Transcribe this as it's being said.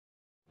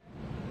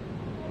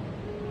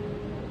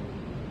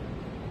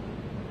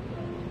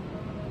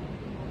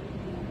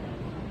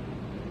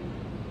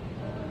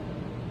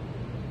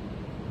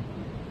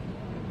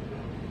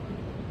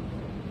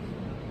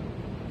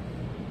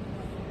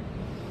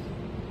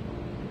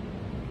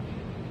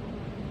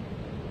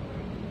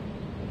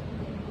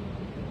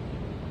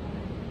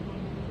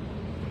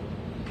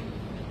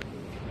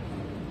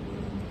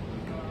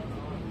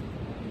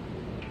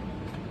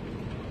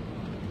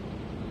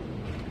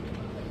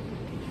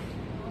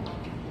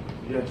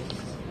Yes.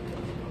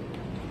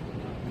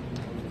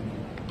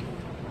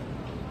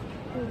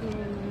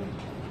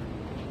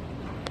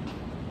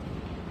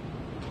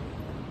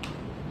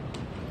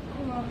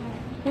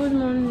 Good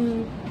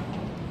morning.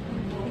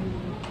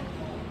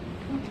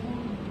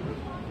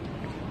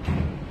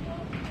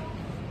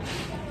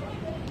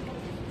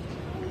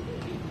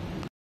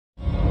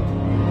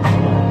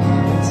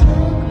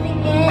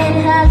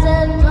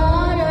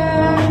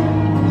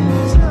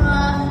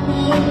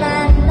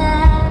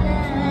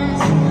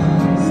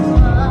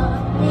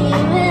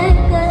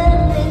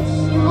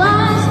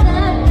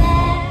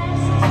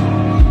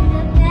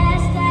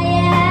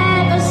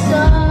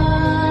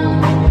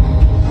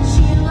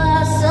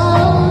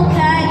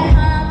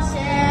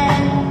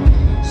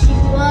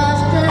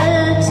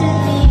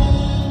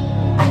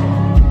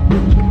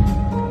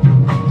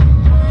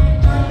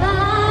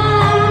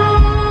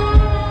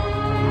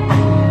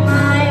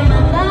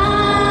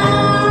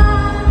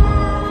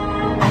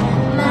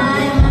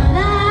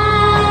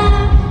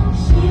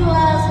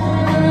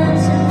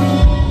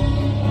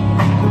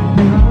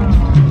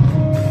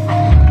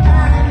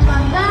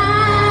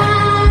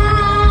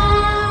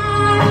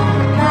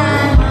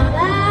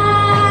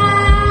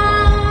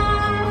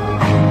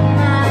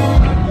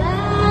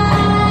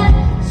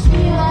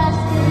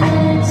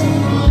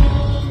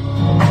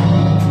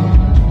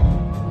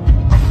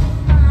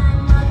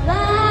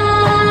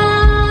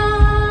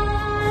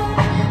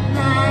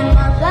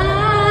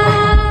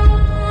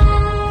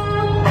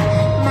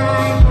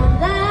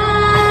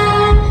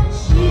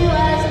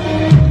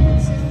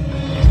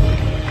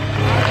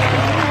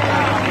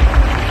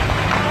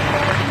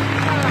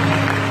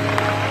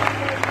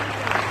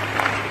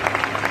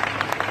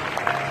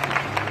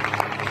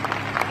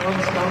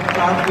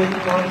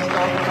 Don't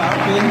stop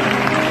clapping.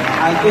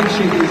 I think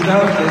she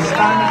deserves a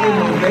standing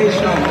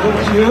ovation,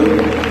 don't you?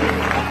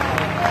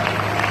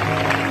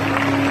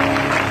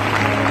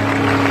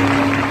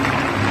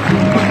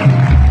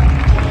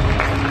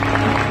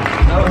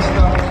 Don't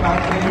stop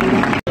clapping.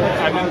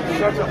 I'm in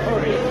such a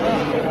hurry.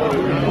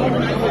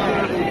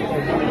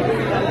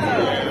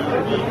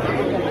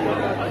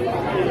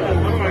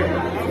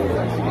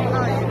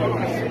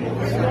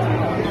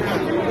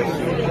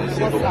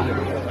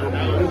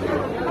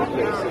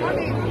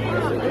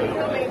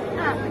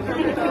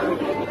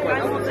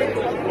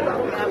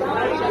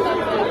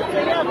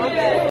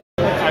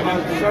 I'm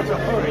in such a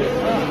hurry.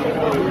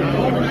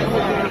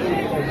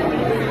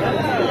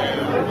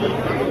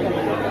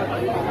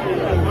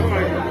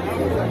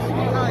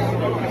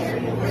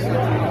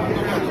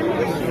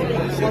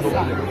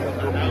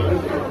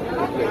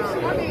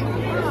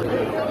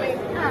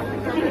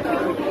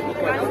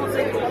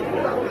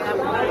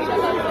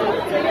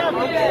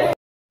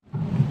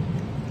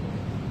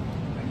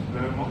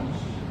 Very much.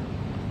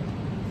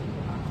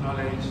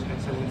 Acknowledge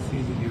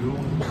excellencies in the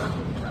room,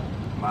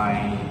 my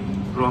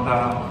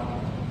brother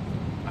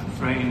and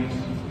friend,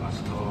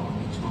 Pastor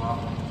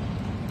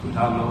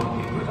Ighodalo,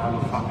 the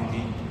Ighodalo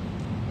family,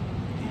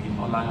 the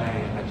Olale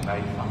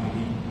Ajayi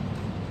family,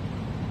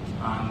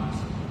 and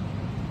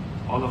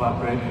all of our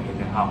brethren in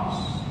the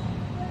house.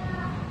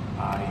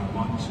 I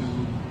want to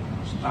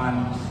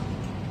stand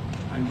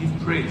and give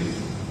praise,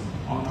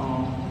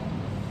 honor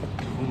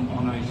to whom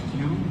honor is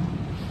due,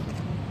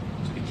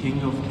 to the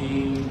King of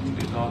Kings,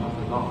 to the Lord of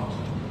the Lord.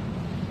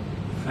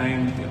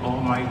 Thank the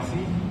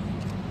Almighty,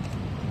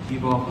 the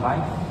giver of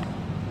life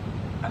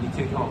and the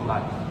taker of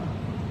life.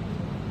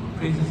 We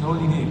praise His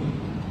holy name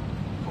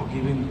for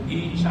giving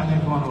each and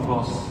every one of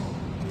us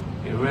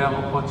a rare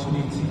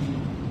opportunity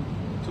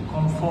to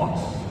come forth,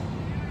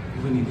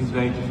 even in this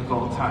very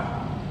difficult time.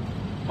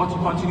 But to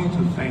continue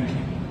to thank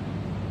Him,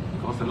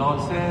 because the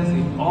Lord says,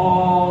 in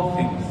all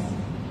things,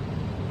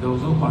 there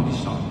was no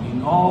condition.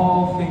 In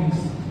all things,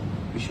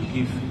 we should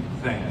give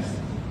thanks.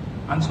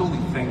 And so we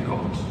thank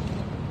God.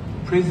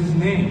 Praise His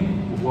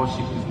name, we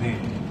worship His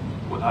name,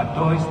 we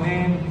adore His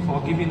name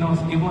for giving us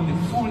even the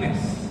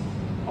fullness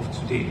of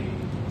today,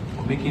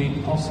 for making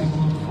it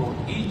possible for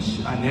each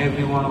and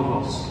every one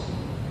of us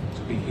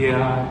to be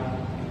here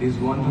in this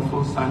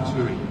wonderful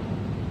sanctuary,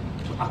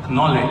 to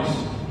acknowledge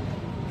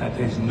that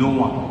there is no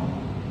one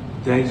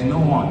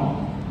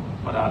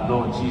but our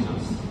Lord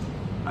Jesus.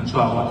 And so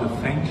I want to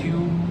thank you,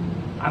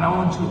 and I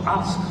want to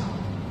ask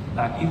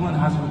that even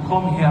as we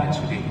come here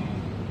today,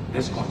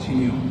 let's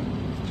continue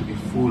to be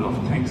full of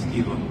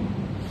thanksgiving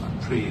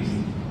and praise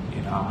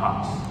in our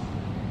hearts.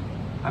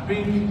 I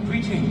bring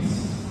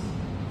greetings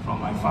from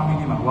my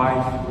family, my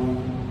wife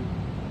who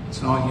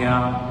is not here,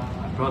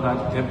 my brother,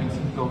 the deputy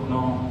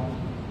governor,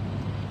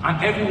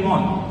 and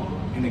everyone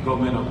in the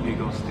government of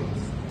Lagos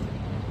State,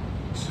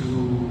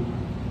 to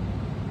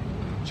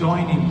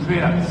join in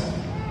prayers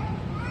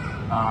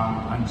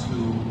and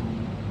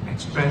to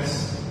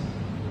express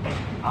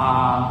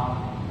our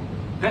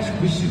best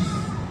wishes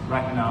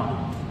right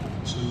now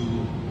to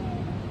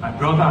my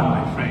brother and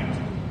my friend.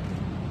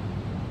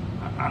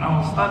 And I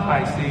will start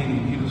by saying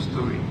a little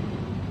story.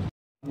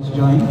 Let's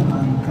join,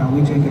 and can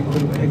we take a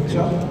quick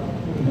picture?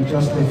 In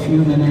just a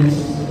few minutes,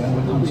 then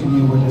we'll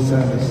continue with the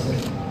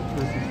service.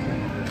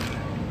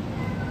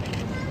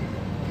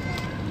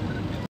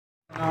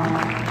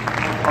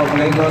 from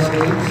Lagos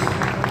State,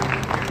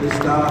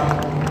 Mr.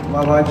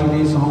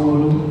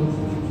 Sanwo-Olu.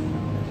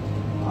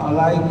 I'd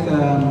like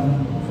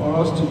for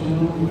us to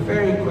do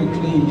very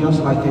quickly, in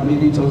just like a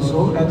minute or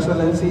so.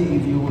 Excellency,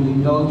 if you will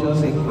indulge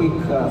us a quick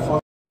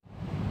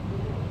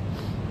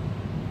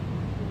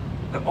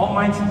The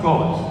Almighty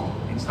God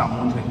in Psalm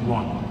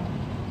 121,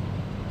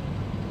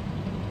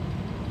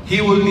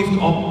 He will lift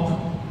up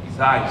His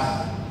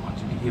eyes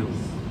unto the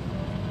hills.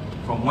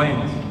 From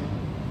whence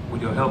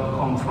will your help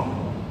come from?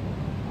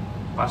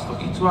 Pastor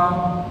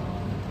Itwa,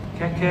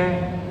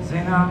 Keke,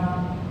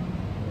 Zena,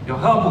 your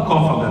help will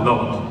come from the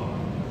Lord,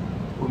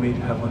 who made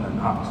heaven and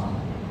earth.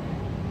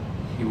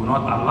 He will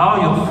not allow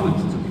your foot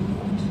to be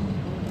moved.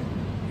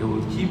 He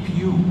will keep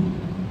you,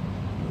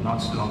 not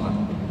slumber.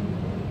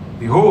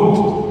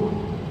 Behold,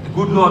 the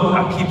good Lord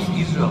that keeps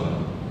Israel,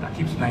 that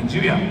keeps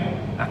Nigeria,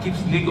 that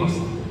keeps Lagos,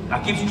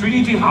 that keeps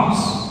Trinity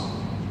House,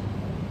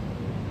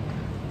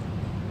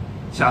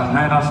 shall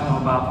neither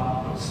slumber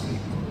nor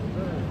sleep.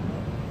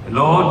 The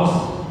Lord,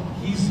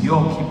 He's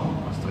your keeper,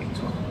 Pastor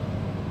Ito.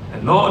 The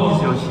Lord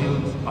is your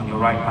shield on your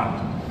right hand.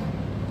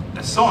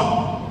 The sun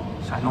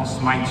shall not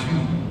smite you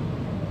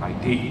by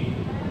day,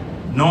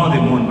 nor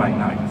the moon by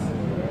night.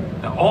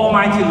 The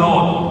Almighty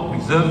Lord will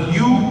preserve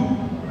you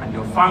and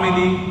your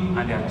family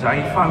and the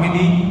Ajayi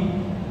family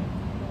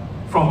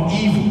from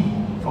evil,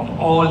 from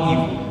all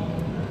evil.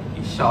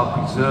 He shall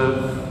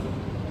preserve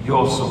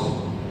your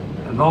soul.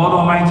 The Lord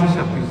Almighty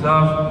shall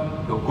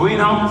preserve your going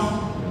out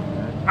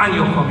and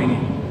your coming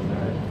in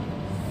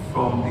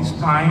from this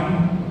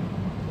time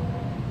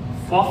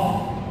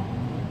forth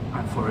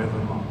and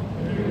forevermore.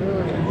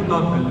 May the good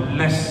Lord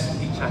bless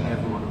each and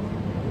every one of you.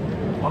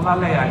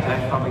 Olale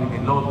Ajayi family, may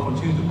the Lord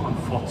continue to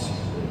comfort you.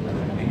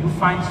 May you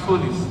find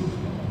solace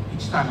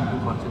each time you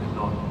look unto the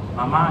Lord.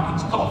 Mama,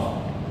 it's tough,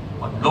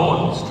 but Lord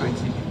will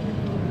strengthen you.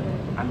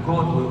 And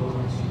God will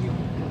continue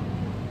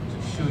to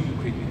show you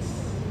greatness.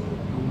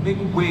 He will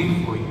make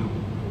way for you,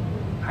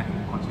 and He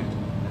will continue to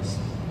bless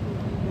you.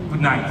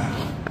 Good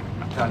night.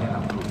 Italian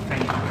approval.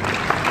 Thank you.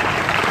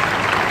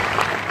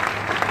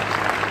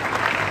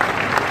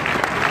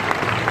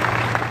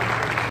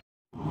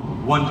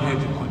 Wanted her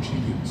to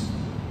contribute.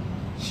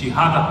 She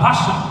had a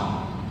passion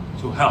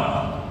to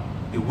help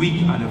the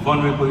weak and the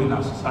vulnerable in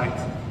our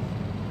society.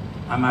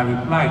 And my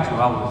reply to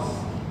her was,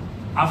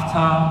 after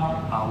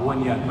our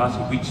 1 year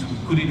anniversary, which we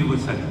couldn't even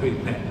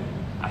celebrate then,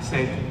 I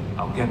said,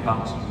 I'll get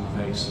back to you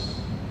very soon.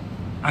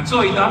 And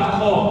so in that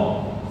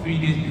call, 3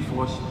 days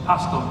before she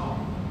passed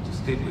on to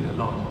stay with the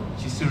Lord,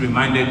 she still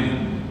reminded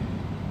me,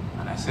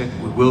 and I said,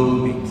 we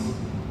will meet.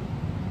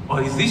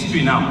 But it's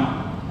history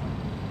now,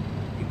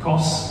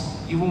 because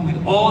even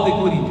with all the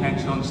good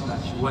intentions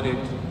that she wanted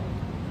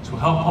to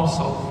help us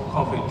solve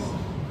COVID,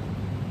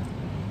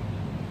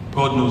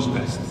 God knows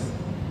best.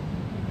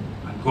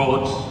 And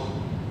God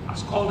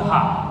has called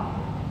her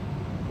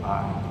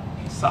by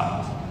His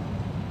side.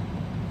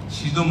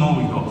 She's no more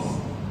with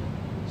us.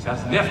 She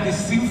has left this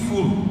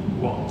sinful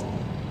world.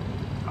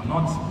 I'm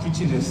not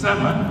preaching a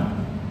sermon,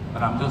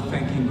 but I'm just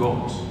thanking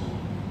God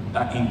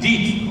that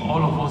indeed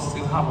all of us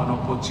still have an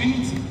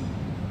opportunity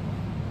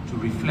to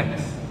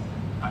reflect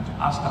and to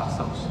ask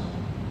ourselves,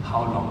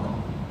 how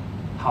long,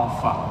 how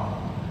far,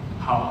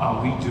 how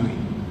are we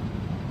doing?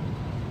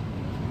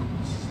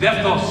 She's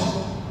left us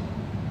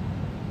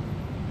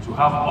to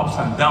have ups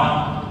and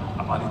downs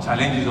about the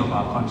challenges of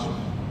our country,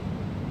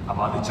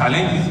 about the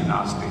challenges in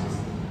our state,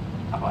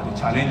 about the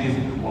challenges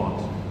in the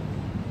world.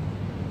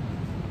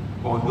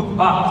 But look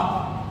back,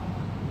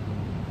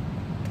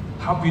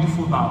 how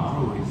beautiful our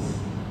brew is.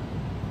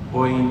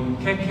 But in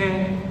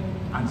Keke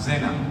and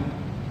Zena,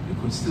 you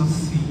could still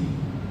see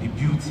the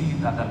beauty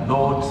that the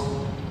Lord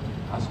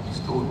has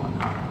bestowed on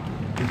her.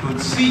 You could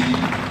see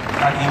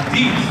that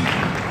indeed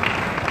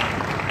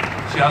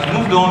she has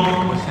moved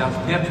on, but she has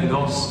left with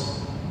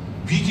us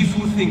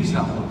beautiful things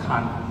that we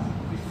can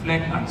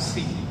reflect and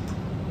see.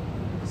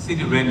 See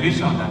the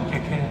renovation that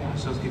Keke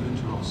has just given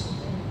to us.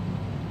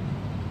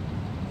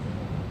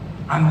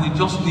 And we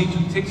just need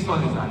to take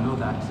solace and know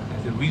that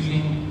there's a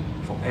reason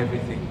for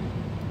everything.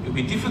 It will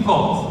be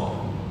difficult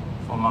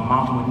for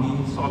Mama Moni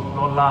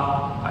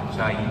Lola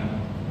Ajayi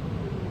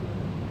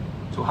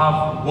to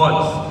have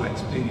words to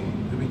explain it.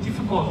 It will be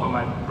difficult for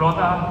my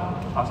brother,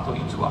 Pastor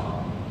Itwa,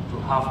 to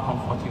have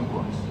comforting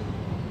words.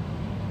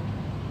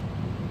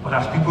 But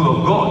as people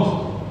of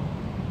God,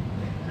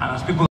 and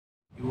as people,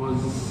 it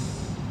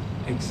was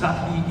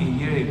exactly a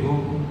year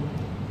ago,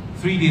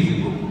 3 days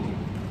ago,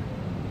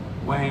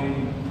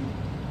 when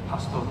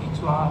Pastor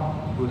Itwa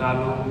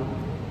Ighodalo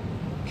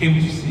came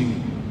to see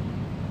me.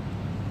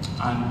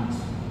 And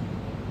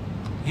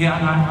he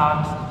and I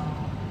had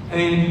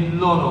a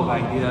lot of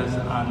ideas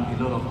and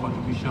a lot of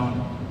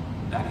contribution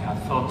that he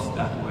had thought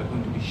that we were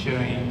going to be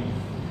sharing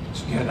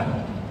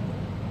together.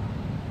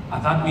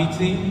 At that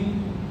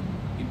meeting,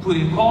 he put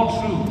a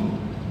call through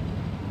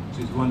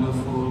to his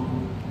wonderful,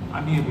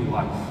 amiable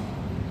wife,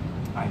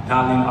 my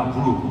darling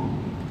Abu,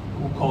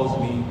 who calls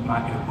me my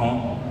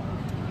Ebon.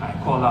 I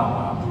call her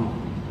my Abu.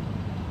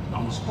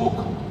 And we spoke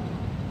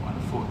on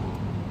the phone.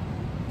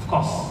 Of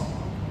course,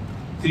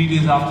 3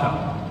 days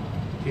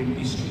after came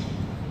history.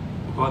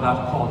 We got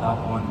that call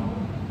that morning.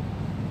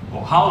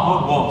 But how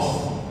God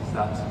works is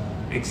that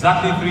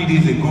exactly 3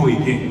 days ago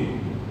again,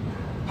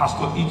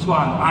 Pastor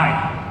Itwa and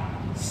I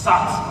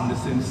sat on the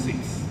same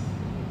seats.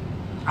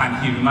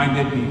 And he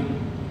reminded me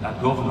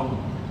that, Governor,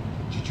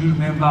 did you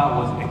remember it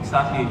was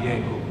exactly a year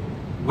ago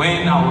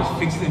when I was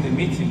fixing the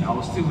meeting? I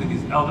was still with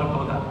his elder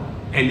brother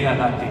earlier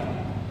that day.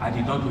 I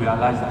did not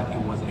realize that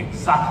it was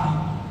exactly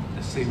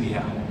the same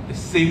year, the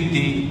same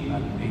day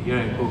a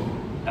year ago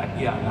that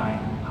he and I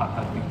had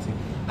that meeting.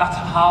 That's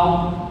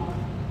how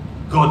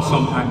God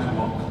sometimes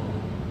works.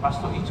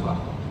 Pastor Itwa,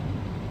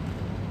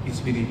 it's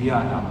been a year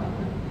now.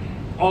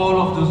 All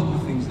of those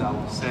good things that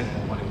we said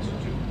we wanted to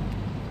do,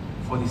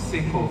 for the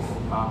sake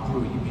of our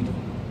bro Ibidun,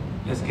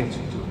 let's get to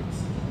do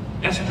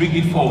it. Let's bring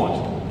it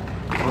forward,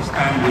 because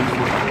time waits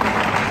for it.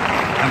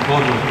 And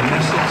God will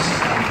bless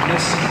us and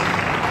bless you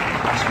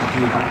as we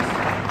do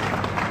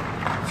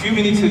that. A few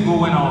minutes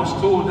ago, when I was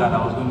told that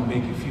I was going to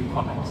make a few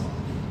comments,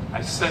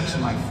 I searched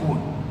my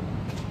phone,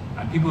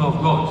 and people of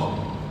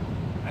God,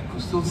 I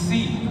could still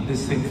see on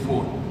this same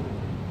phone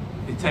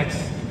the text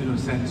Ibidun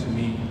sent to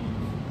me.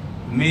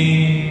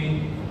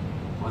 May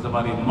was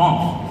about a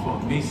month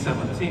before, May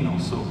 17 or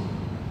so,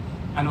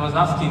 and was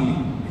asking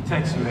me, the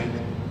text read,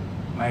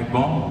 "My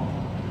Bon,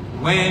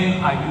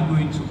 when are you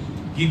going to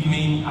give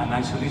me an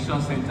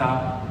isolation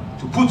center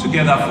to put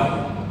together for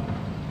you?"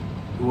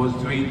 It was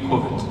during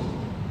COVID.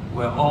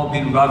 We're all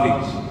being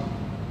ravaged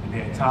in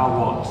the entire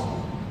world,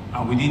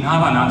 and we didn't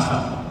have an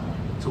answer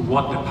to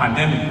what the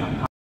pandemic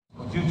had.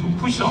 Continue to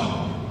push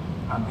on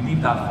and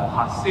believe that for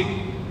her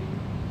sake,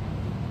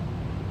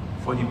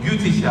 for the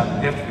beauty she has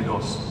left with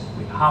us,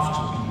 we have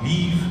to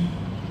believe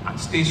and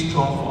stay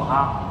strong for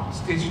her,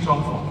 stay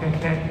strong for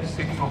Keke,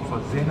 stay strong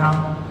for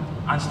Zena,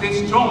 and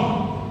stay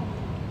strong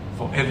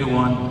for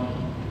everyone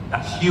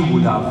that she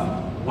would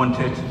have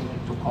wanted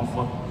to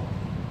comfort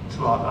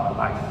throughout our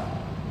life.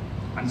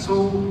 And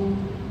so,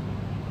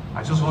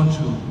 I just want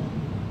to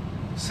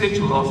say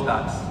to us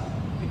that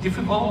it's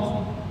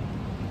difficult,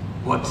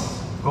 but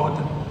God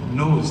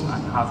knows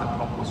and has a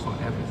purpose for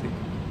everything.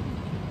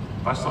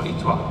 Pastor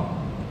Itwa,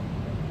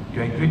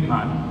 you're a great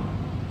man,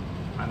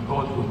 and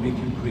God will make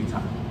you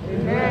greater.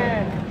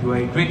 Amen. You are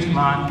a great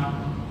man,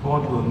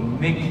 God will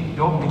make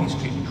your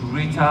ministry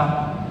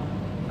greater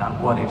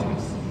than what it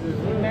is.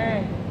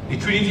 Amen. The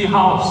Trinity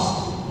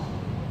House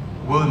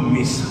will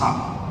miss her.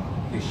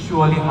 They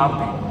surely have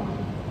been,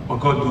 but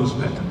God knows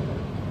better,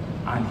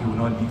 and He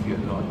will not leave you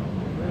alone.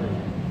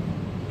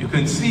 You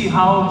can see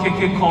how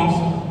Keke comes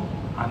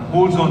and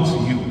holds on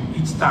to you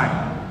each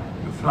time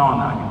you frown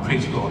and you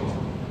praise God.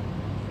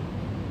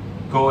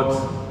 God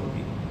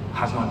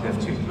has not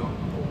left you alone.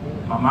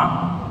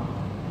 Mama,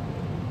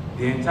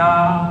 the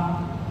entire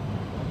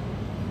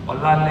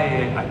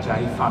Olale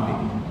Ajayi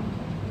family,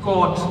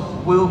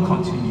 God will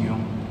continue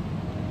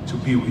to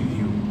be with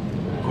you.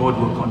 God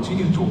will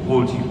continue to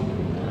hold you.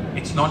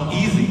 It's not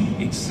easy.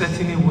 It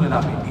certainly wouldn't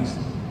have been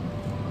easy.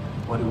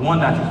 But the one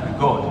that is with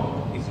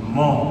God is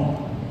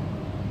more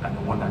than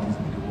the one that is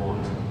in the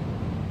world.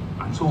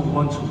 And so we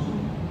want to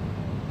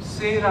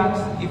say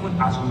that even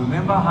as we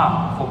remember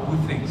her for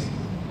good things,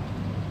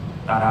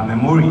 that our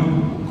memory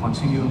will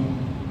continue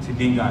to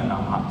linger in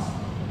our hearts.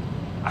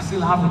 I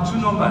still have the two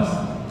numbers,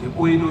 the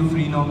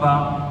 0803 number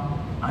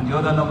and the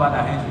other number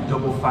that ends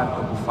with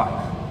 5555.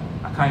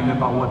 I can't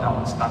remember what that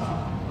one started,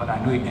 but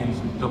I know it ends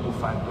with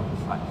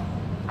 5555.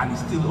 And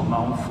it's still on my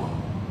own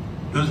phone.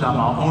 Those are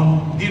my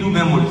own little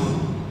memories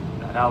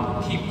that I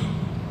will keep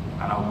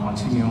and I will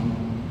continue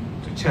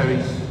to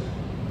cherish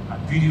a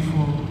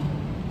beautiful,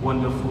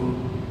 wonderful,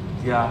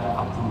 dear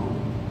Apuro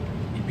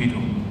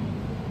Ibidun.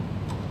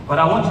 But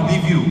I want to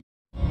leave you.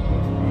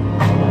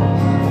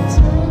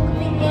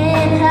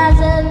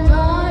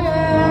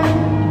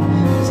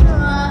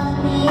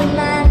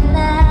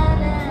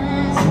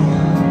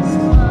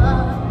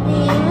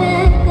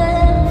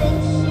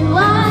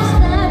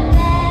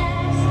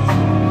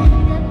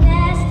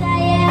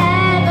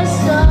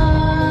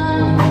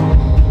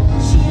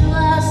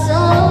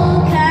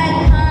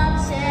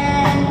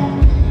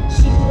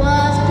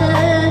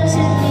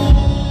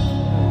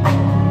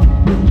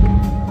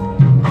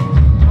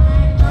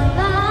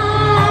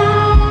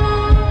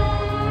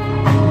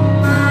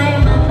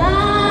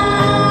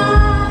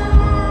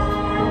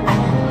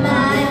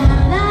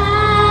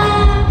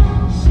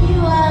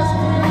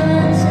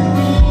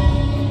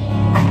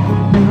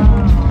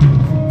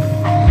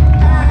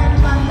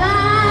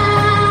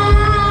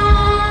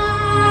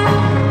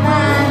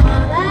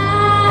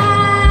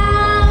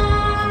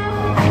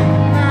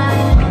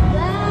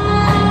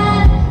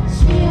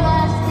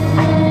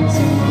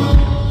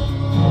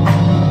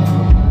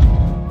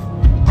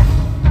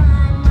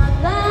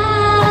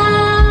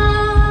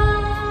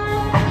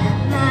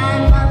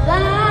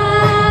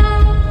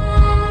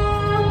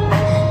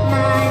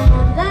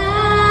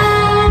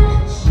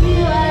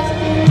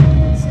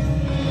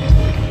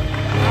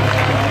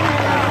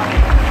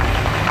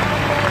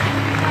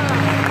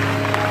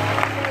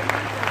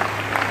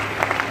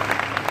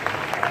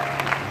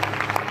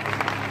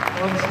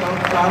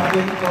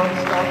 clapping, don't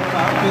stop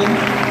clapping.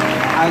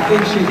 I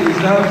think she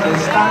deserves a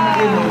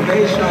standing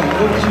ovation,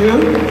 don't you?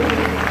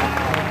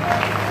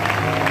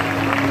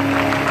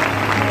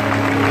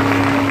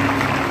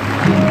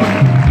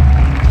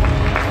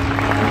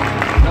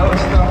 Don't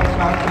stop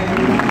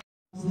clapping.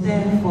 Was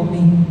there for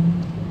me.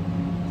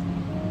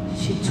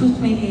 She took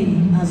me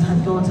in as her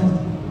daughter,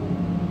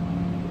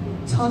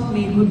 taught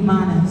me good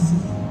manners,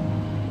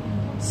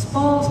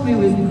 spoiled me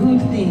with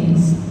good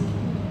things.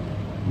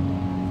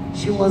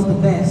 She was the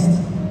best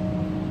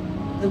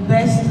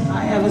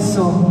I ever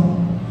saw.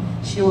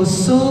 She was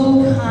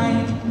so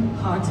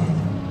kind-hearted.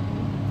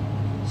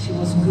 She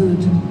was good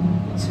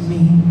to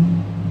me.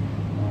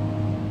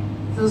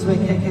 Those were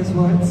Keke's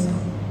words.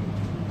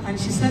 And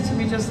she said to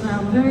me just now,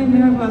 I'm very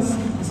nervous.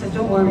 I said,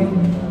 don't worry,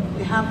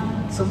 we have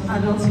some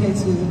adults here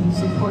to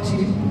support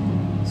you.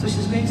 So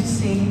she's going to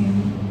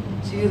sing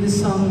to you the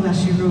song that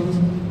she wrote.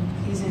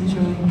 Please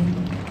enjoy.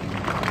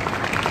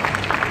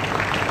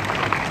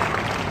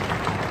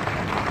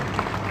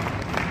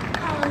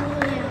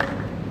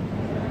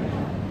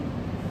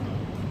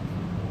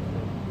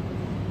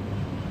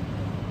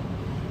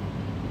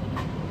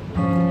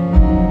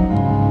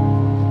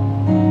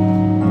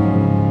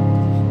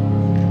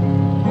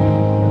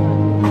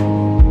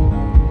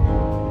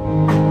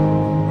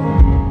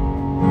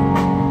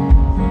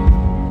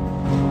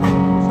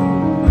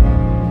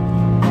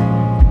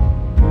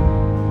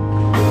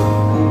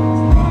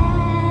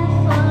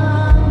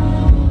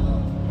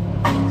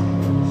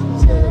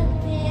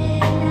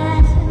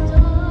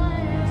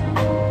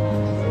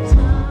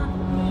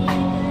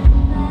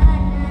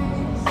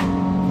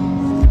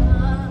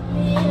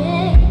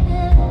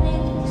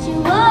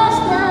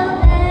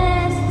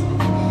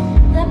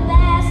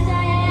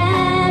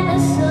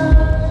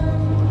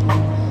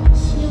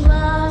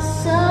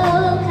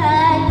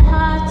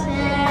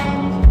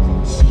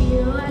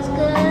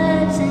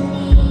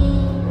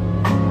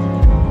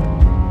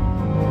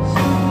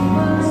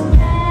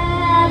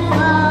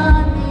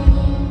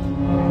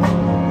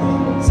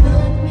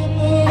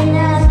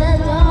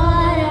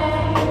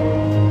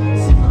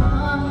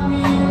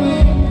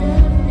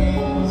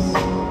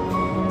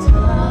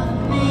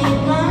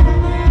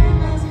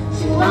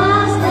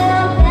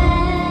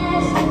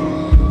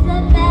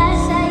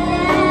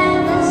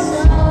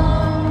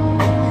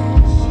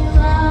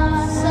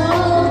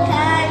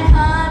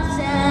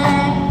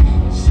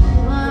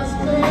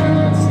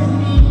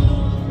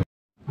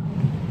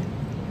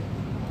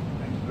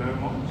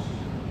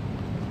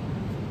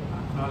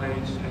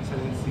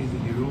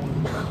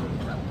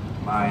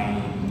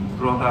 My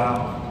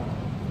brother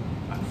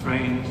and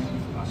friend,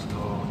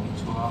 Pastor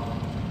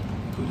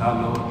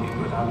Ighodalo, the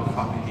Ighodalo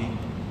family,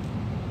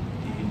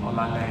 the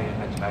Olale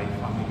Ajayi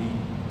family,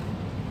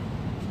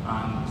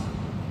 and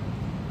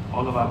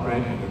all of our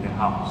brethren in the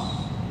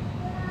house.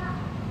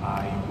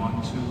 I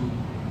want to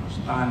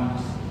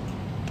stand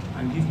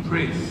and give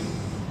praise,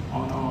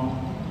 honor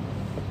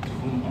to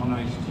whom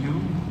honor is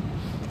due,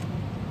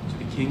 to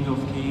the King of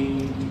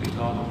Kings, to the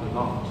Lord of the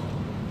Lord.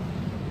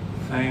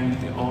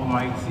 Thank the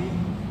Almighty,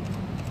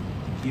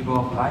 the giver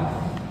of life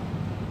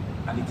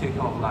and the taker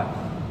of life.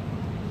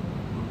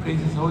 We praise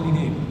His holy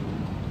name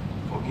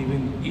for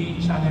giving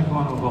each and every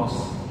one of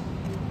us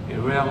a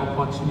rare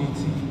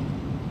opportunity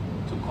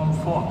to come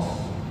forth,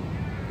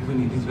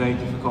 even in this very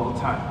difficult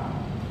time.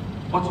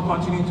 But to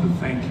continue to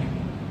thank Him,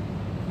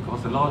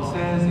 because the Lord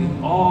says,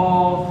 in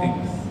all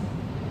things,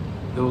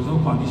 there was no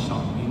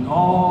condition. In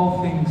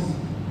all things,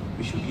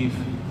 we should give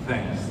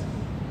thanks.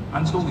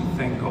 And so we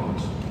thank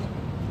God.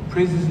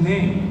 Praise His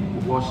name,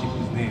 we worship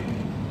His name,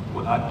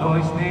 we adore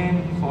His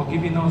name for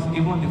giving us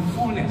even the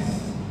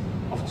fullness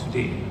of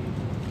today,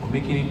 for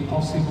making it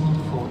possible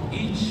for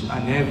each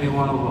and every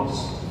one of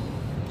us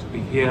to be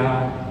here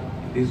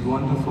in this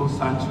wonderful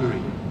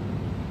sanctuary,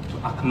 to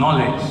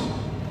acknowledge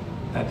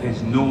that there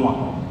is no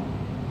one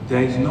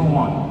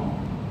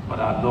but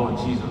our Lord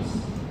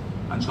Jesus.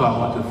 And so I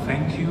want to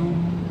thank you,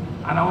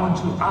 and I want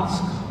to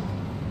ask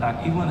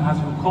that even as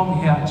we come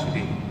here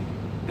today,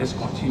 let's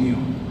continue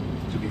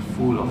to be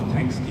full of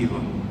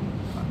thanksgiving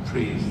and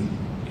praise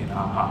in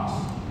our hearts.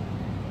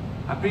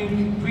 I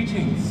bring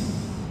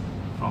greetings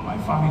from my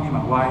family,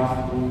 my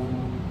wife who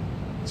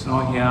is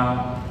not here,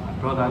 my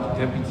brother,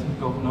 the Deputy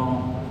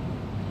Governor,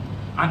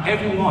 and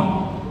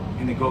everyone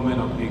in the government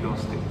of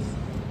Lagos State,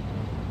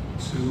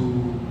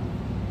 to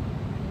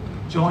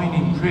join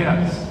in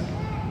prayers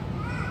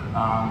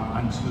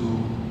and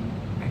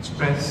to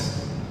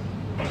express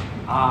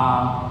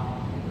our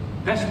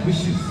best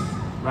wishes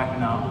right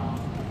now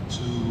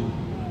to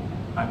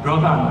my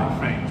brother and my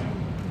friend.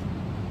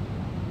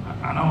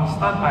 And I will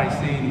start by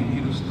saying a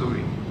little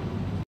story.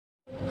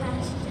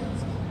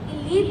 Pastures, you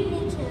lead me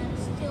to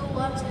still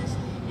waters,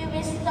 you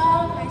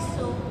restore my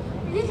soul.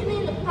 Lead me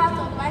in the path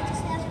of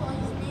righteousness for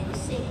His name's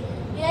sake.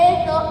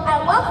 Yea, though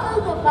I walk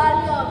through the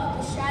valley of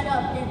the shadow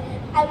of death,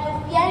 I will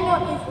fear no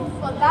evil,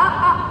 for Thou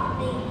art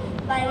with me.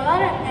 Thy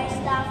rod and Thy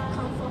staff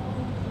comfort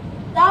me.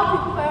 Thou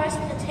preparest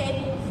the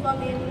table before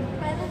me in the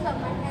presence of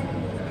my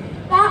enemies.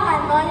 Thou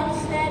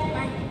anointest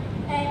my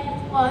head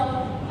with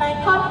oil, my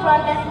cup runneth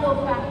left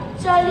over.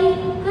 Surely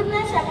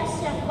goodness and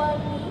mercy shall follow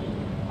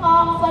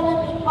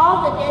me all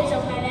the days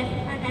of my life,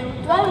 and I will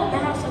dwell in the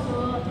house of the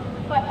Lord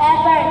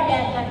forever and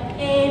ever.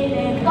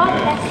 Amen. God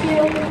bless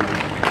you.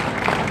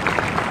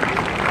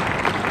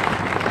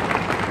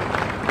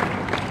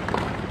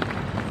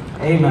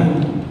 Amen.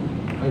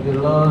 May the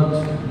Lord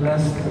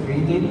bless the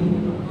reading.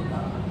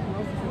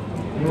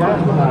 You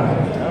want to have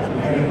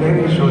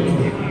very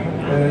shortly.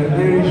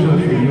 Very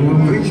shortly. You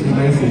will preach the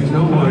message.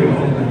 Don't worry.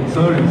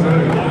 Sorry.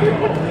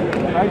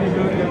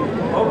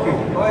 Okay.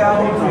 Oh yeah,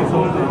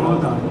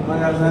 hold on.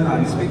 Then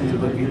I speak to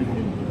the people.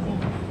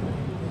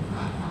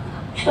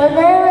 Her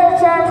name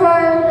is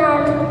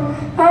Sanwo-Olu.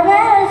 Her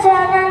name is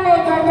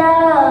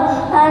Ighodalo.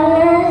 Her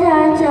name is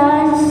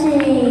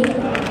Adefarasin.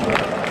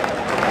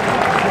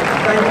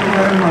 Thank you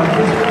very much.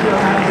 Please put your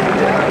hands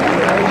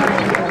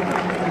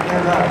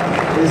together.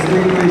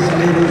 Distinguished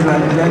ladies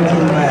and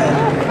gentlemen,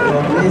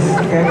 for Miss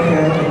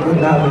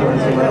Ighodalo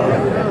as well.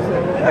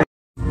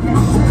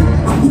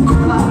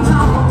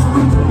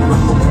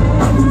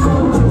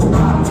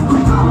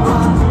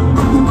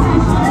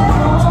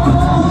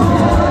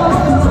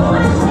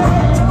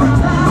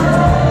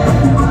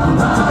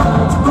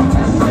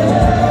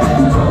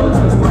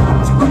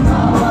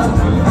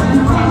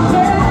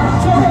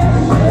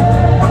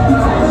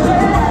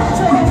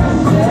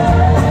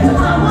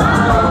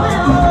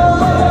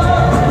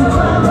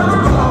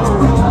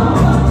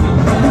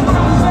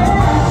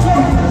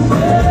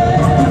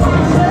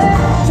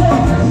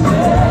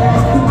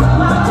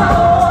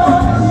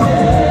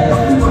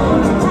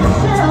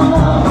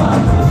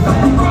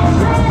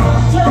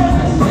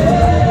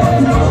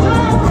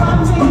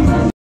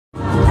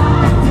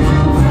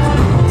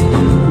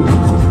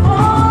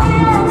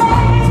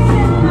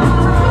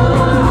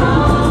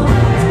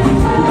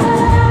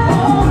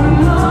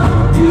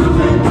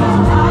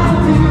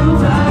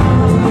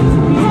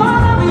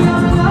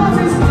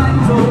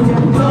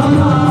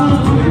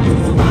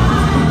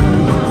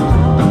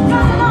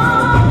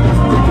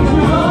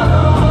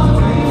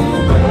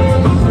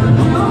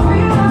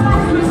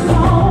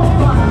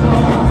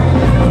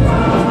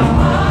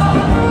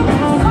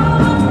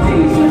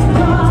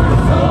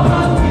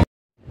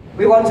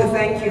 We want to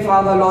thank you,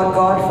 Father, Lord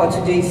God, for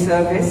today's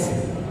service.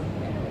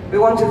 We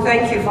want to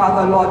thank you,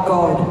 Father, Lord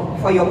God,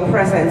 for your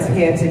presence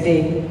here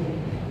today.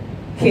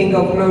 King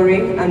of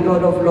glory and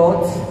Lord of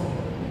lords,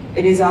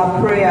 it is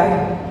our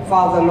prayer,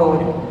 Father,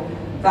 Lord,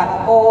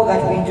 that all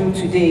that we do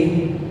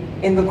today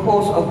in the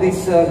course of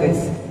this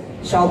service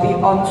shall be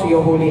unto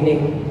your holy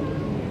name,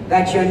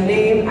 that your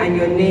name and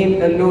your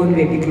name alone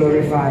may be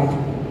glorified.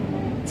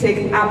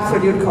 Take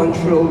absolute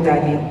control,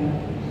 Daddy.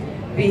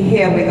 Be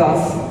here with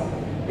us.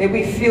 May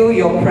we feel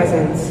your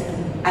presence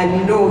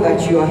and know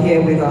that you are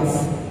here with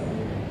us.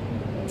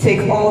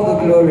 Take all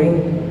the glory.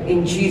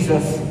 In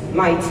Jesus'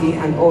 mighty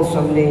and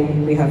awesome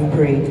name we have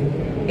prayed.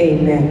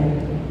 Amen.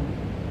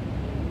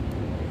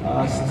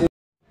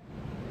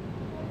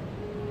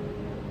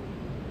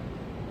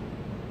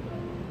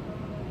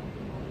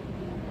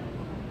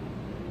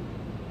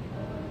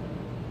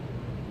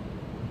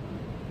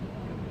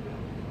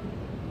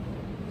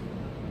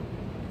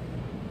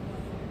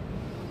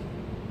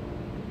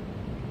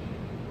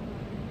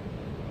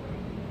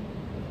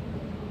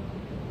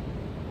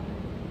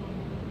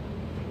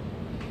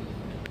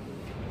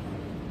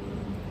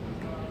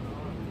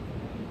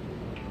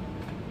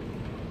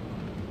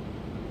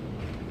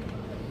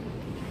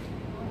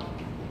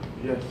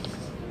 Yes.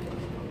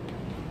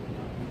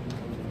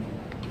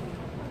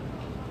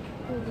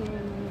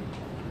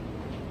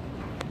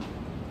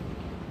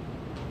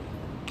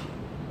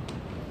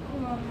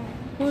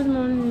 Good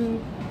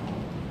morning.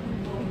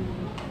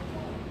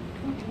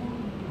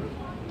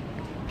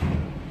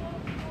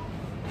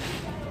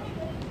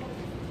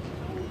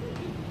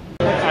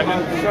 I'm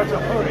in such a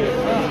hurry.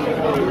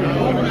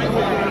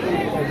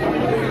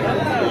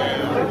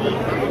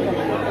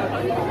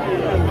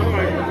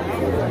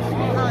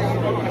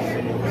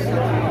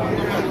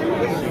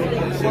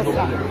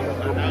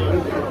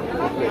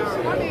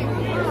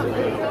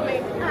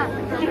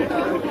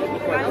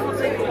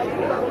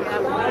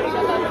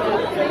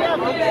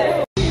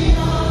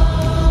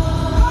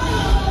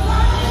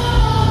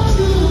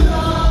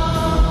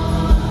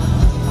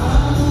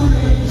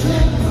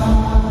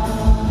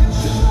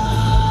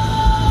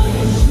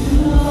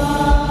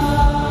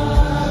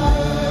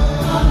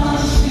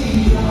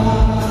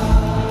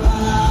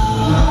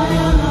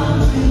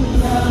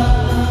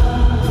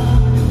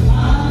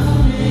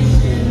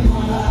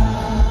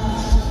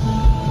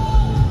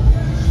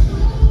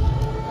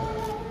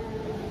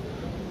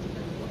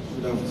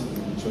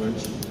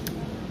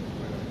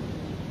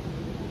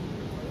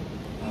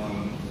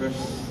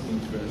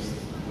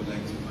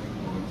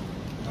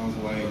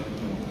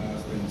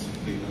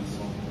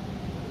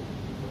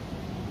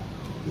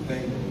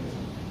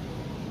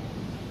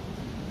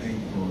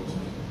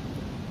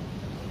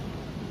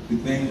 We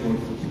thank God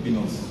for keeping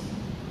us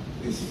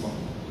this far.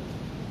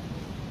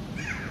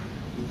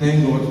 We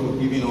thank God for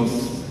giving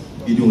us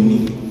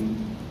Ibidun,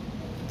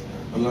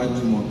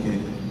 Olajumoke,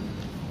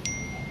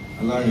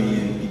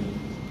 Alariyebi,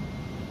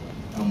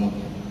 Amo,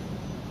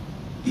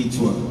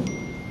 Itwa,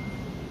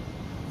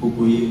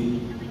 Kukuye,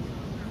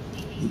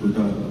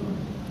 Ighodalo.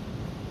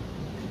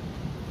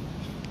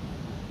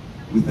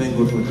 We thank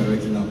God for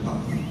directing our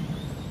path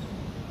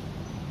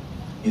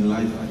in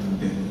life and in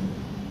death.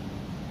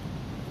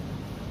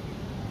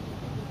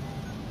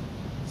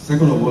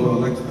 Second of all, I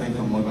would like to thank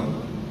our mother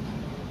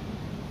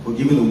for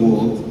giving the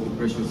world the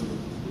precious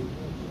gift.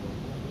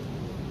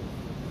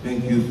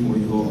 Thank you for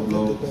your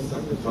love,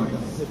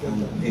 sacrifice,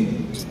 and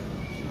pain.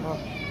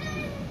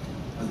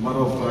 As a matter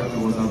of fact,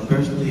 it was our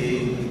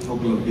birthday a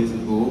couple of days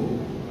ago,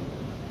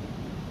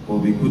 but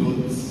we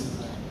couldn't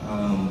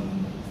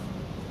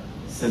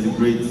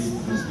celebrate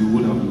as we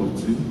would have loved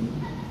to.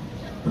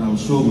 But I'm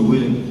sure we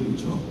will in the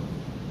future.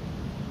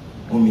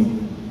 Mommy,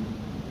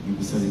 you'll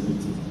be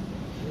celebrated.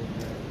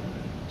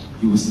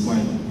 You will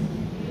smile again.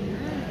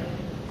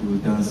 You will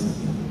dance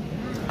again.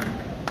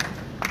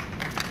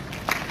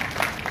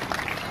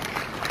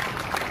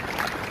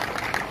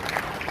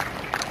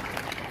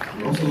 I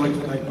would also like to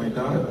thank my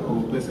dad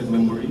of blessed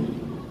memory,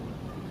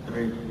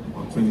 died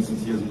about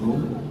 26 years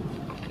ago,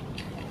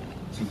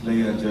 Chief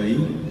Leia Ajayi,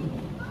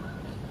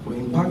 for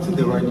impacting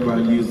the right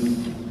values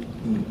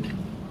in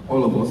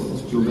all of us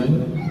as children,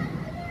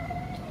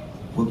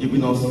 for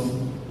giving us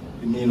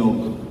the meaning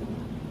of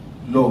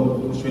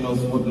love, for showing us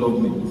what love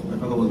means. My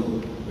father was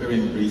very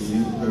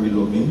embracing, very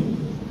loving.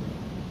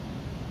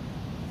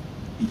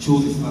 He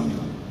chose his family,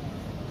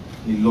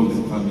 and he loved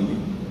his family.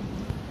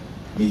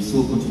 May his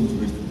soul continue to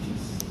rest in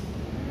peace.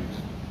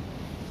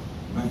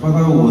 My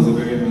father was a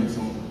very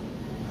handsome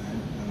man,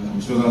 and I'm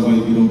sure that's why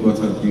he didn't got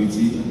her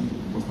beauty,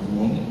 and was my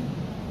mom.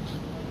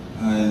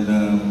 And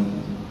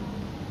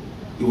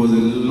he was a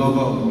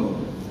lover of love.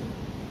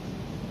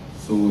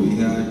 So he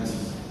had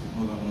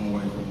more than one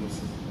wife,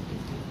 obviously.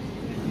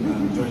 And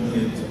I'm joined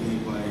here today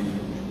by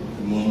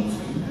my mom,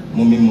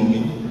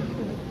 mommy.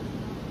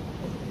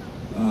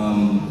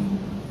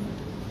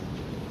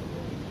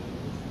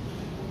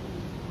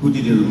 Who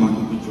did a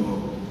remarkable job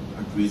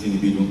at raising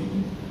Ibidun.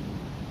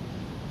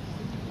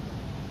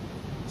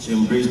 She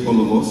embraced all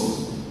of us.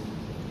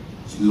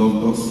 She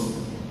loved us.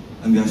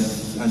 And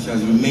she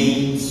has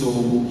remained so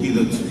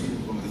hitherto.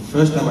 From the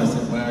first time I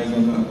set my eyes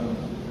on her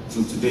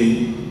till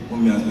today,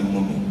 Mommy has been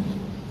Mommy.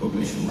 God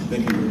bless you.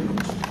 Thank you very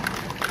much.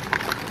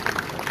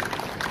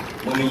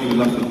 Mommy, you will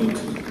laugh again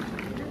too.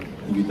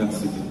 And you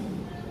dance again.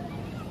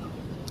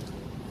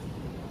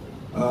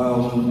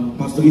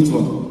 Pastor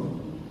Itwa,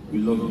 we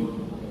love you.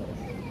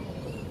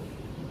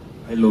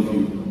 I love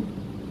you.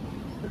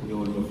 We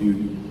all love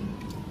you.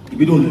 If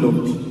we don't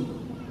love you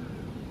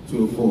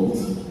to a fault,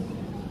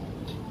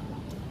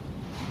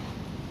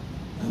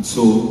 and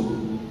so,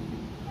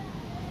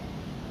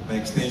 by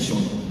extension,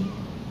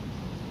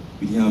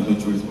 we didn't have no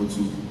choice but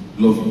to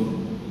love you.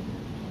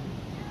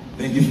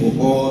 Thank you for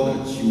all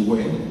that you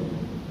were,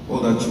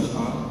 all that you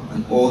are,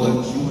 and all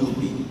that you will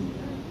be.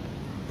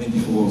 Thank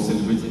you for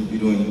celebrating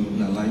Ibidun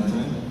in a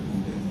lifetime.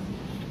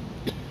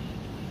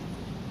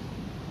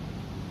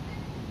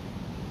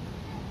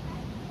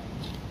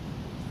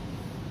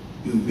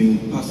 You've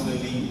been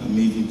personally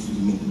amazing to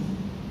me,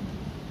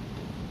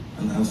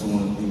 and I also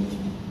want to thank you.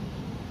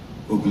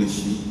 God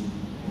bless you.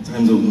 In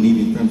times of need,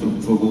 in times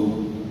of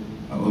trouble,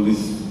 I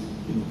always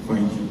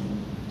find you.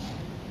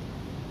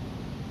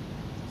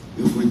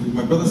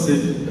 My brother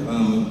said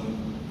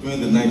during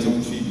the night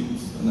of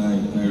tribute, and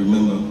I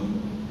remember,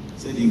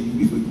 said if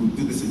we could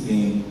do this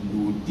again,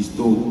 we would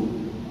bestow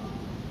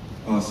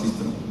our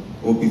sister,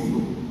 or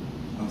bestow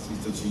our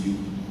sister to you.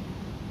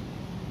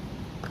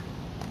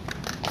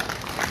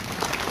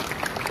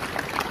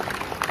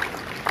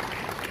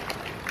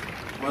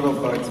 Matter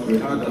of fact, we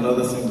had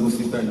another single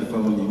sister in the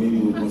family, maybe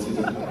we'll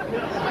consider.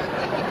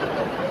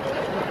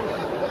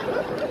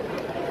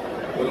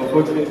 But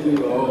unfortunately,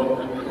 we're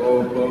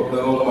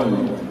all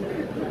married.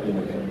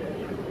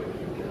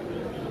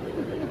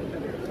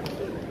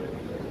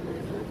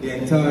 The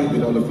entire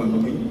Ighodalo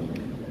family,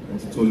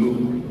 Auntie Tolu,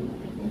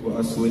 Uncle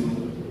Aswe,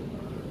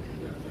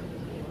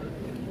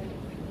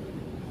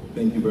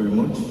 thank you very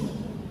much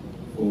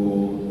for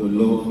your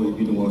love for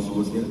Ibidun while she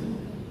was here.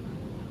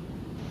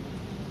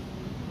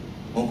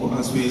 Uncle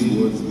Aswe's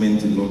words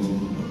meant a lot to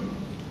me.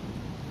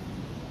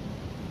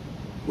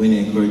 When he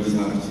encourages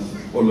her,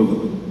 she's all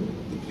over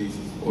the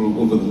places, all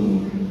over the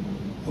moon.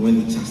 And when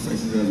he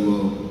chastises her as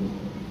well,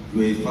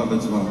 you're a father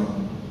to her.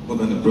 More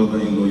than a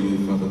brother-in-law,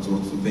 you're a father to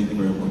her. So thank you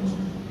very much.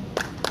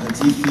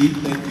 Auntie Fee,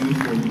 thank you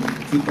for being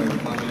treated by the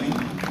family.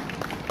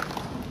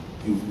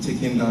 You've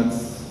taken that,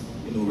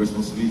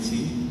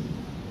 responsibility,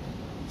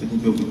 taking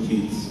care of the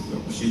kids. We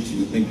appreciate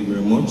you. Thank you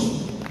very much.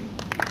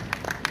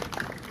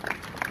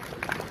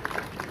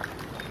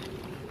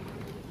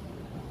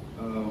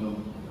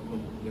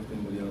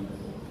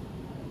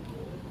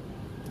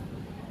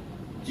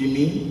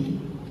 Jimmy,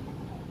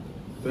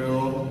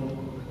 Ferron,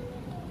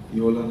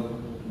 Viola,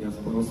 their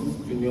spouses,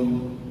 Junior,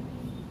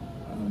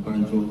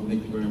 Banjo,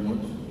 thank you very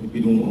much.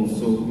 Ibidun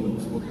also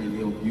spoke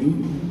highly of you.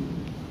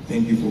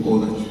 Thank you for all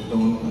that you've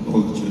done and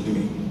all that you're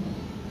doing.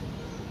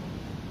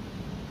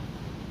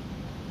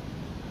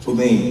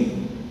 Today,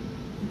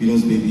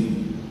 Ibidun's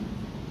baby.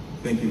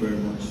 Thank you very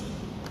much.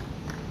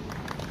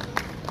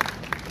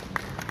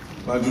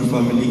 Badru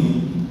family,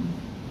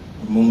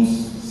 my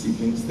mom's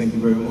siblings, thank you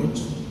very much.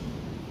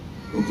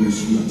 God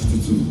bless you, Auntie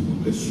Tutu,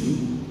 God bless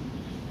you.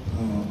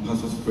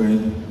 Pastor's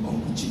friend,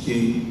 Uncle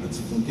Chike,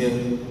 Auntie Funke,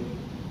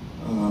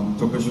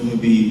 Dr.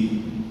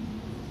 Shunabi,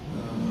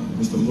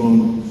 Mr.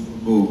 Ron,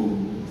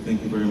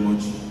 thank you very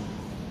much.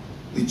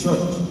 The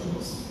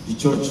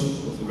church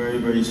was a very,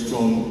 very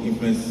strong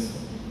influence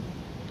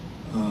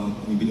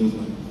in Ibidun's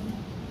life.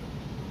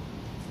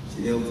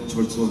 She held the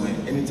church so high.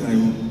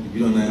 Anytime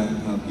Ibidun and I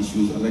have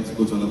issues, I like to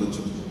go to another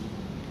church.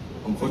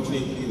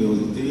 Unfortunately, there was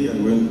a day I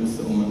went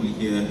on my way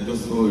here, I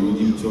just saw a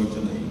redeemed church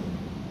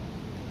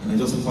and I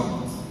just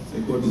parked. I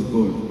said, God is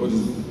God. God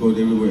is God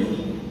everywhere.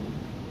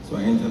 So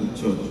I entered the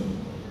church.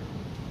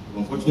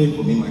 Unfortunately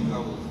for me, my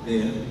car was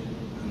there,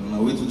 and on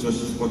our way to church,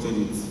 she spotted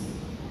it.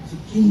 She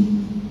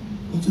came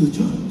into the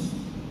church,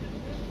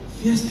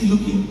 fiercely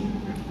looking.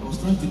 I was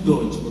trying to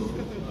dodge, but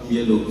I'm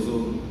yellow,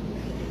 so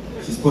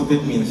she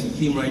spotted me and she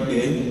came right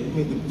there. I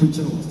mean, the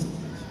preacher was,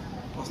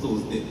 pastor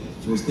was there.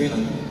 She was staring at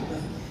me.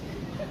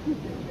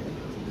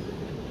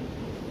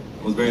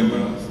 I was very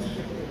embarrassed.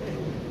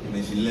 And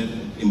then she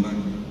left, came back.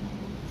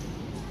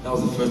 That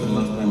was the first and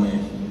last time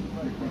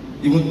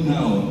even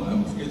now,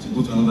 I'm scared to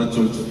go to another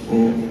church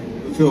or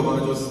the fear of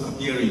her just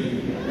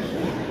appearing.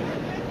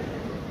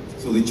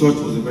 So the church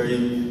was a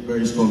very,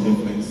 very strong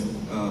influence.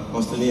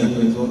 Pastor Lee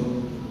Akenzo,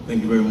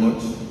 thank you very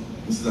much.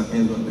 Mrs.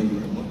 Akenzo, thank you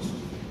very much.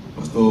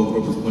 Pastor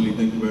Robert Molly,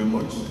 thank you very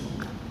much.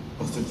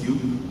 Pastor Q,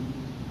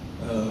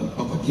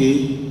 Papa K,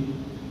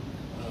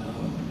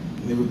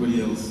 and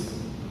everybody else.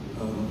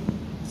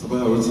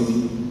 Sabaya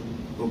Rotimi,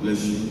 God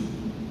bless you.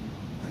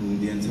 And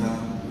the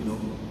entire,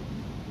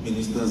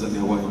 ministers and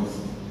their wives.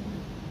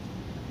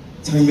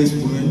 Timeless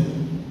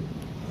woman,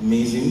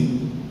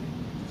 amazing,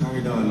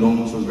 carried her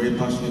along. She was very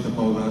passionate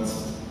about that.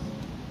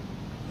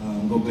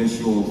 God bless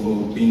you all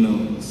for being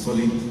a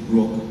solid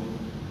rock.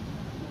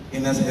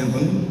 In that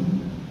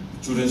heaven,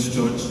 Children's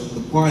Church,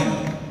 the choir,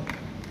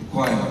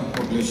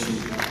 God bless you.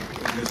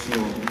 God bless you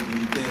all. You've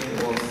been there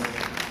for us,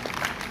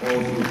 all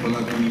through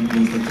Palaki,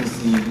 Minister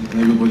Tessie, and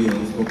everybody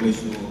else. God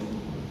bless you all.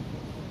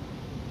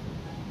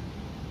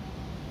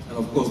 And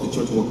of course, the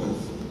church workers.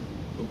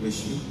 God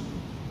bless you.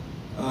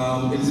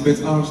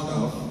 Elizabeth R.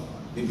 staff,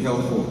 they've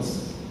held forth.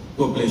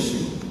 God bless you.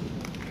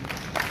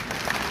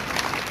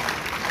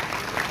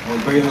 I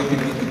was very happy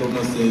that the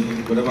governor said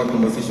whatever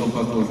conversation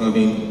Pastor was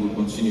having will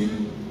continue.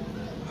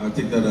 I'll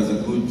take that as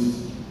a good,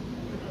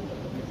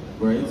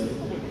 right?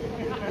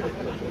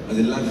 As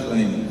a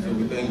lifeline, so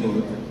we thank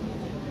God.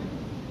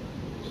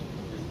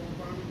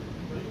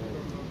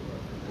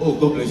 Oh,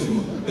 God bless you,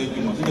 man. Thank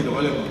you, man. Thank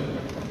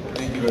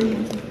you very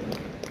much.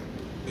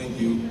 Thank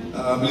you.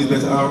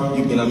 Elizabeth R.,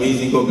 you've been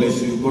amazing. God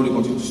bless you. God will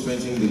continue to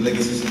strengthen the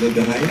legacy she left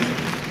behind.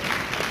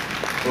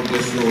 God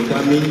bless you all.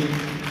 Dami,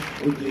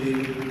 okay,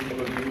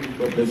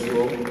 God bless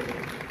you all.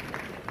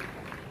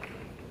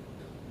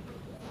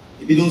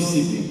 Ibidun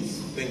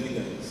siblings, thank you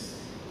guys.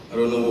 I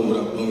don't know what would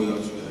have done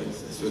without you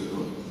guys. I swear to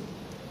God.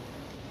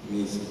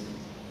 Amazing.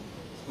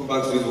 Go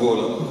back to this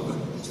world,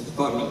 to the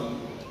family.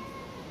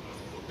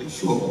 Make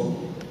sure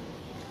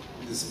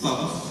the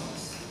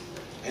spouse,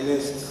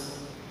 Ernest,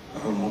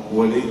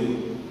 Wale,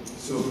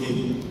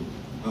 Sophie,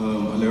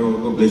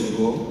 Alero, God bless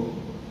you all.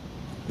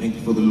 Thank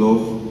you for the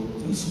love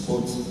and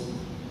support.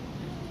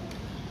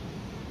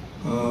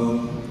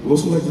 We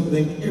also like to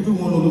thank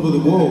everyone all over the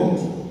world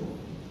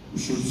who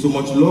showed so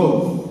much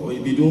love for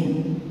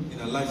Ibidun in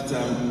her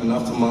lifetime and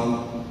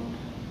aftermath.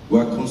 We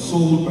are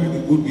consoled by the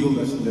goodwill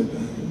that she left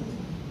behind.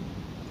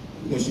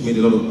 She made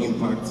a lot of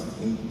impact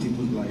in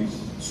people's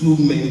lives, too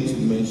many to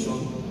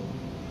mention.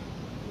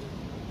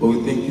 But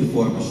we thank you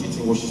for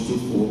appreciating what she stood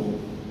for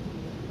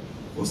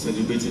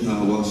celebrating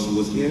her while she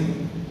was here,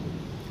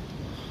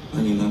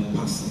 and in her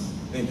passing.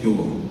 Thank you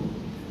all.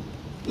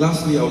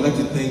 Lastly, I would like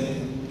to thank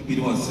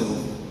Ibidun herself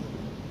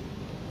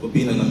for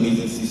being an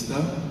amazing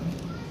sister,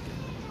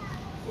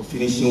 for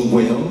finishing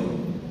well,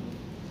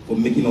 for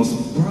making us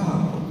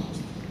proud,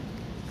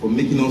 for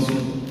making us,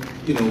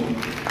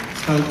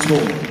 stand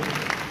tall.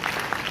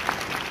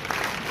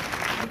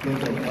 I think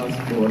I've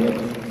asked for it.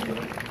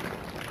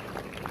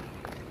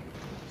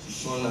 She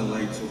shone her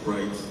light so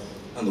bright,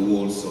 and the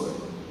world saw it.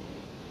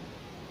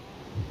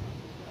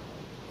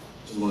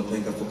 Just want to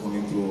thank her for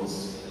coming through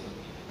us.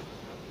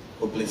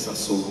 God bless her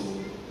soul.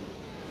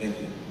 Thank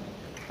you.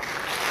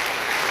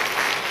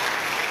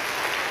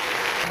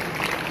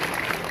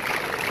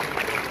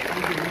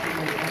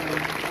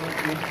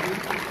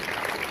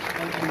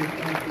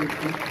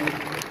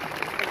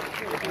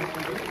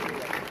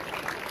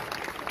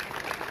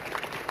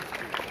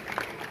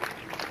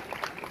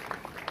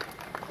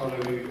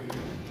 Hallelujah.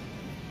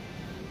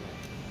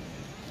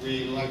 We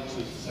like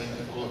to thank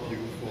all of you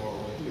for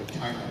your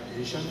time and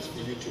patience. For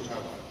you to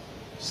have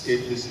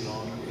stayed this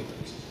long,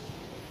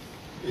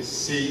 it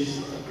says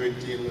a great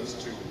deal as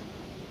to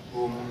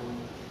whom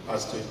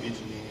Pastor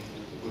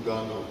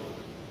Ighodalo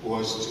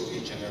was to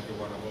each and every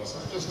one of us.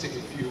 I'll just take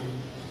a few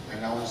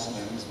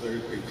announcements very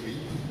quickly.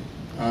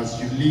 As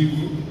you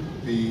leave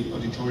the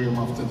auditorium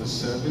after the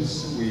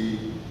service, we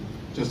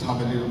just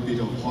have a little bit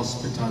of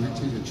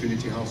hospitality, the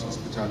Trinity House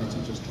hospitality,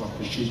 just to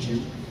appreciate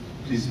you.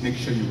 Please make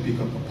sure you pick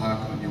up a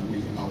pack on your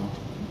way out.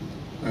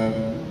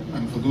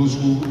 And for those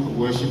who are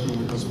worshiping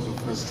with us for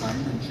the first time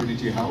in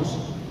Trinity House,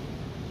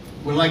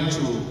 we'd like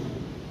to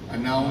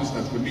announce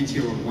that we meet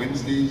here on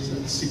Wednesdays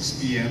at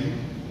 6 p.m.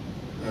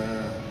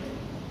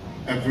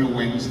 Every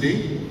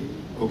Wednesday.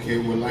 Okay,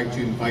 we'd like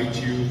to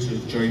invite you to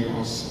join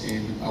us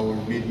in our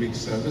midweek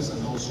service,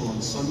 and also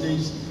on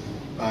Sundays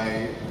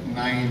by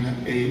 9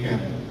 a.m.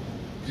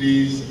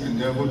 Please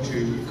endeavor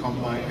to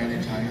come by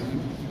anytime.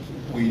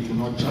 We do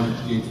not charge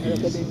gate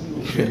fees.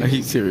 Are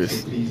you serious?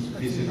 So please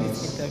visit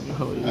us.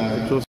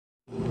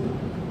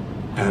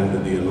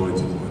 And the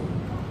Anointed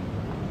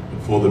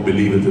One. For the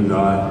believer to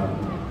die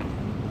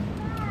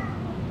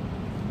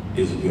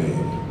is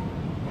gain.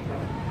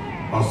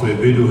 Also,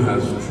 Ibidun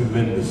has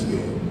tremendous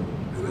gain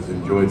and has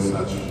enjoyed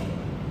such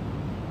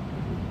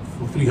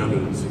for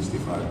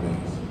 365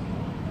 days.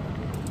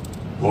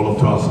 Paul of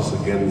Tarsus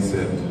again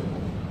said,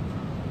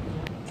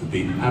 to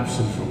be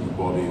absent from the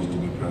body is to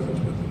be present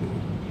with the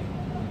Lord.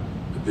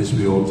 But this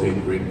we all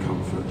take great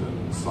comfort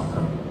and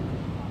succor,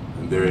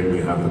 and therein we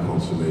have the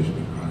consolation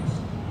of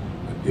Christ.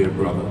 My dear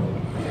brother,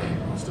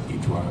 Pastor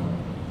Itwa,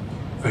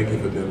 thank you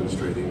for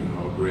demonstrating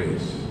how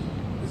grace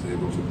is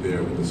able to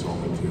bear with the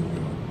sovereignty of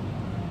God,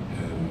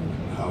 and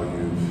how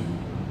you've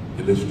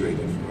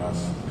illustrated for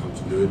us the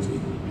continuity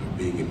of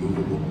being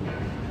immovable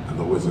and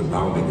always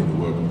abounding in the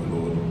work of the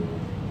Lord,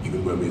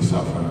 even when we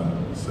suffer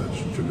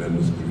such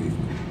tremendous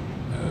bereavement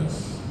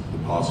as the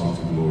passing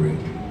to glory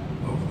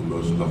of the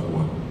most loved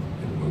one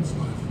in one's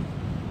life.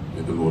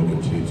 May the Lord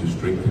continue to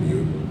strengthen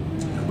you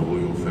and all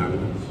your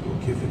families, your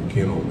kith and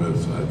kin on both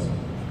sides,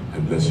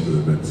 and bless you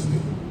immensely.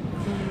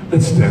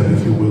 Let's stand,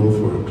 if you will,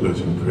 for a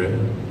closing prayer.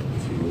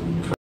 If you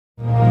will.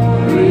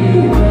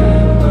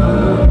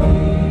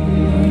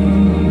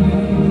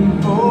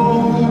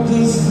 Oh,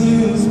 this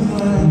is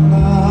my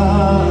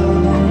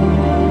life,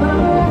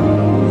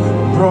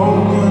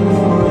 broken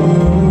for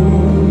you,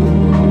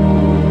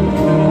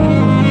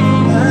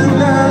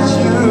 and as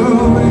you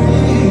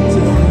wait,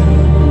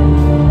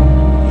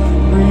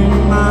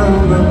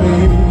 remember me.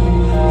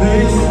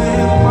 This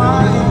is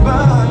my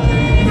body,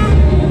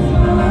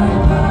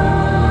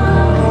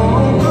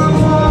 broken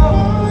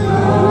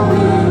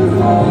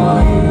for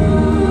you,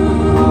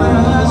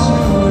 as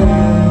you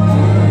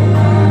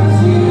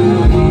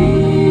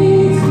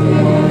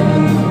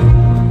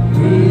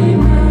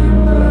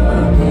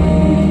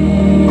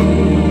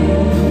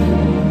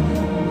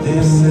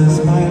This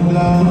is my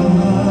blood.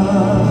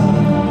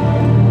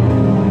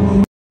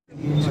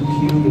 To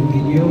cue the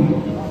video,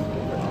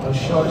 a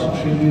short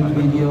tribute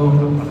video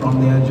from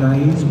the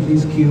Ajayis.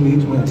 Please cue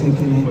it. We're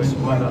taking it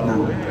right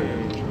now.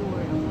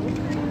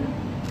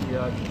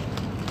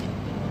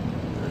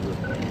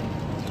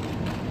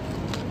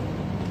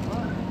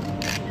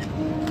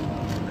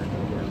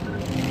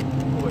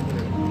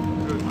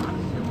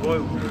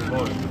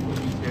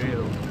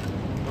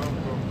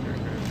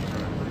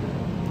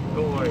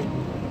 Don't worry. I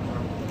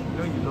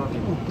know you love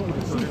him.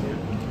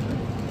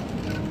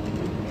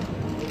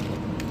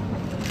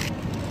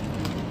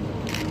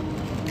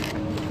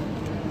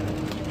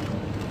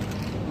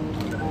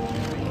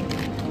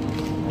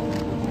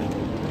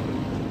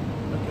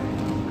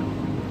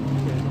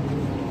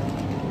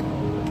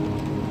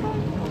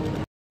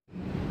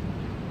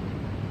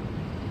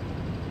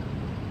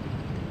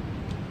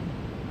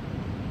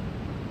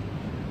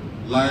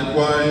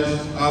 Likewise,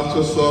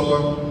 after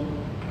supper,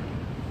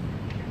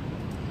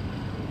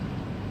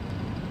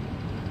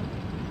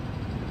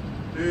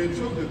 he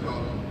took the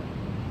cup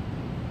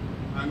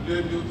and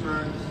gave you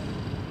thanks.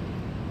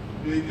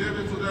 He gave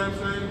it to them,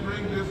 saying,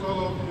 "Drink this, all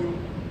of you.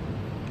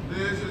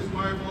 This is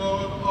my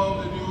blood of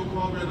the new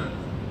covenant,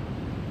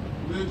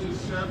 which is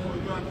shed for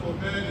you and for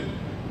many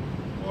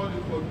for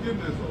the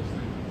forgiveness of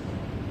sins.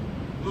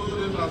 Do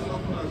this as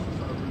often as you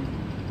shall drink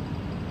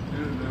it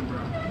in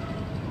remembrance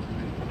of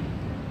me."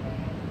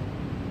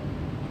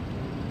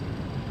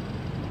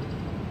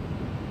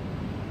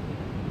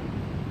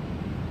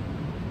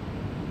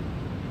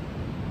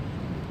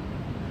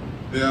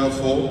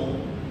 Therefore,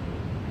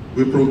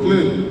 we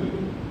proclaim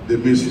the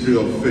mystery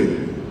of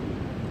faith.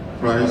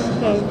 Christ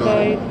has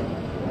died.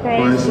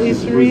 Christ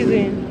is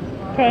risen.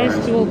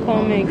 Christ will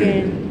come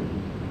again.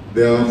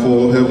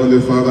 Therefore,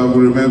 Heavenly Father,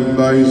 we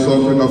remember his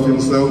suffering of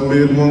himself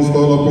made once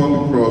all upon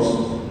the cross,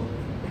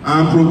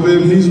 and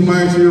proclaim his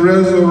mighty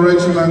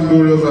resurrection and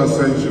glorious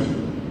ascension.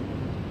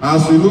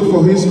 As we look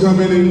for his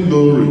coming in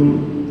glory,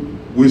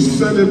 we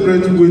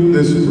celebrate with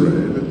this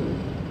bread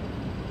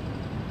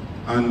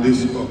and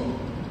this cup,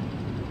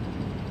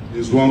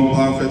 his one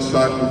perfect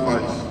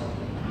sacrifice.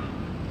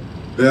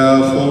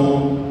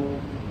 Therefore,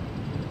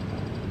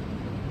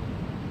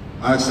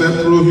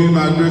 accept through him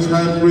our great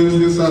high priest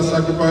this our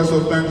sacrifice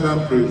of thanks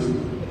and praise.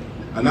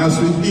 And as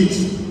we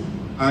eat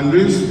and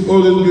drink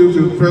all this beauty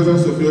in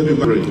presence of your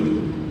divine,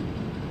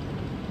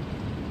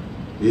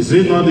 is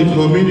it not the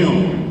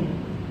communion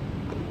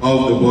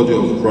of the body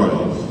of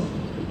Christ.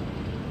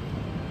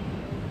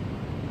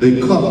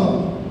 The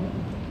cup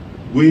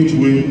which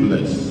we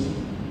bless,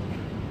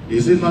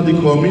 is it not the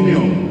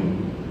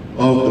communion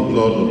of the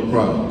blood of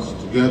Christ?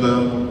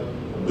 Together,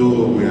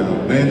 though we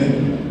are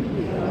many,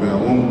 we are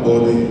one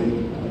body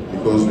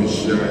because we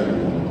share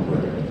one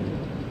bread.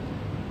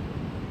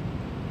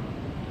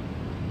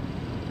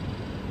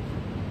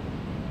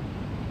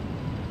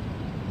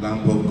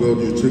 Lamb of God,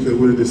 you take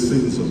away the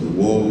sins of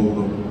the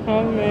world.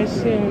 Have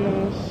mercy on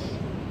us.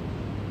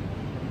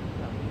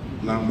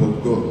 Lamb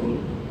of God,